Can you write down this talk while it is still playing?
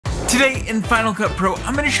Today in Final Cut Pro,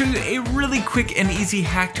 I'm going to show you a really quick and easy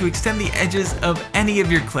hack to extend the edges of any of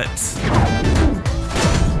your clips.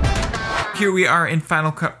 Here we are in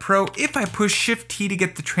Final Cut Pro. If I push Shift T to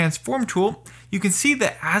get the transform tool, you can see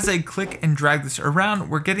that as I click and drag this around,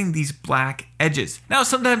 we're getting these black edges. Now,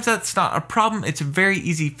 sometimes that's not a problem. It's a very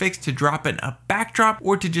easy fix to drop in a backdrop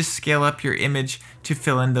or to just scale up your image to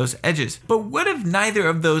fill in those edges. But what if neither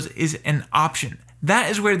of those is an option?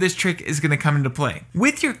 That is where this trick is going to come into play.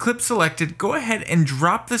 With your clip selected, go ahead and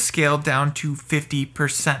drop the scale down to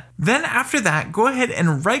 50%. Then after that, go ahead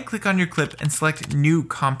and right click on your clip and select New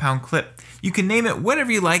Compound Clip. You can name it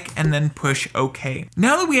whatever you like and then push OK.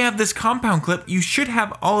 Now that we have this compound clip, you should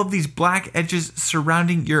have all of these black edges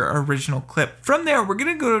surrounding your original clip. From there, we're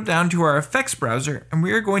going to go down to our effects browser and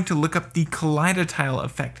we are going to look up the Kaleidotile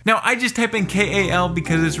effect. Now, I just type in KAL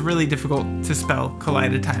because it's really difficult to spell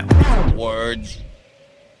Kaleidotile. Words.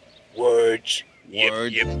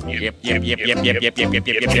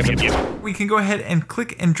 We can go ahead and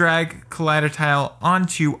click and drag Kaleidotile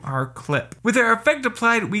onto our clip. With our effect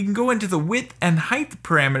applied, we can go into the width and height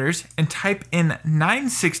parameters and type in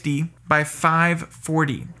 960 by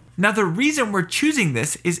 540. Now the reason we're choosing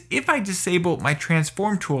this is if I disable my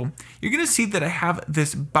transform tool, you're going to see that I have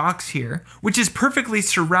this box here, which is perfectly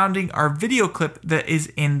surrounding our video clip that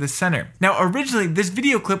is in the center. Now originally this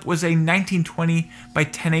video clip was a 1920 by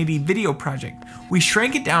 1080 video project. We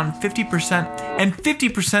shrank it down 50% and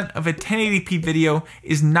 50% of a 1080p video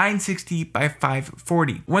is 960 by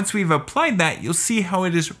 540. Once we've applied that, you'll see how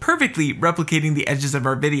it is perfectly replicating the edges of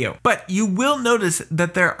our video. But you will notice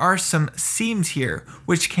that there are some seams here,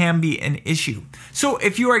 which can be an issue. So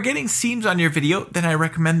if you are getting seams on your video, then I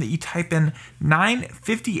recommend that you type in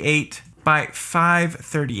 958 by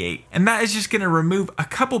 538. And that is just going to remove a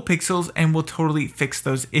couple pixels and will totally fix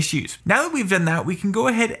those issues. Now that we've done that, we can go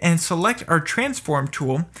ahead and select our transform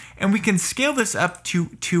tool and we can scale this up to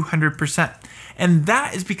 200%. And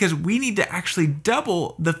that is because we need to actually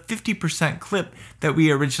double the 50% clip that we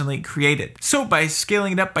originally created. So by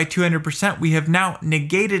scaling it up by 200%, we have now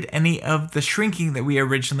negated any of the shrinking that we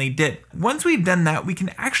originally did. Once we've done that, we can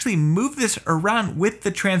actually move this around with the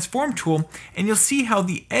transform tool and you'll see how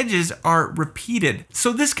the edges are repeated.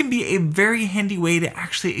 So this can be a very handy way to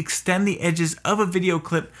actually extend the edges of a video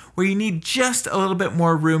clip where you need just a little bit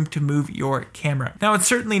more room to move your camera. Now it's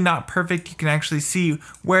certainly not perfect. You can actually see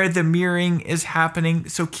where the mirroring is happening,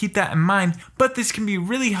 so keep that in mind, but this can be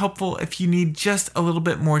really helpful if you need just a little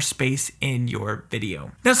bit more space in your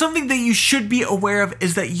video. Now something that you should be aware of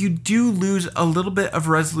is that you do lose a little bit of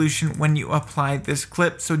resolution when you apply this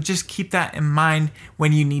clip, so just keep that in mind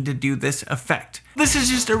when you need to do this effect. This is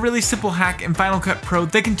just a really simple hack in Final Cut Pro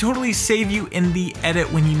that can totally save you in the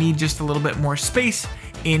edit when you need just a little bit more space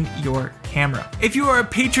in your camera. If you are a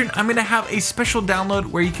patron, I'm going to have a special download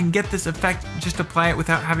where you can get this effect, just apply it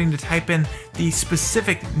without having to type in the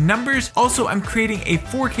specific numbers. Also, I'm creating a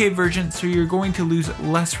 4K version, so you're going to lose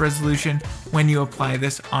less resolution when you apply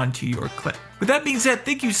this onto your clip. With that being said,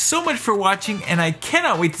 thank you so much for watching, and I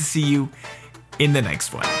cannot wait to see you in the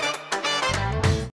next one.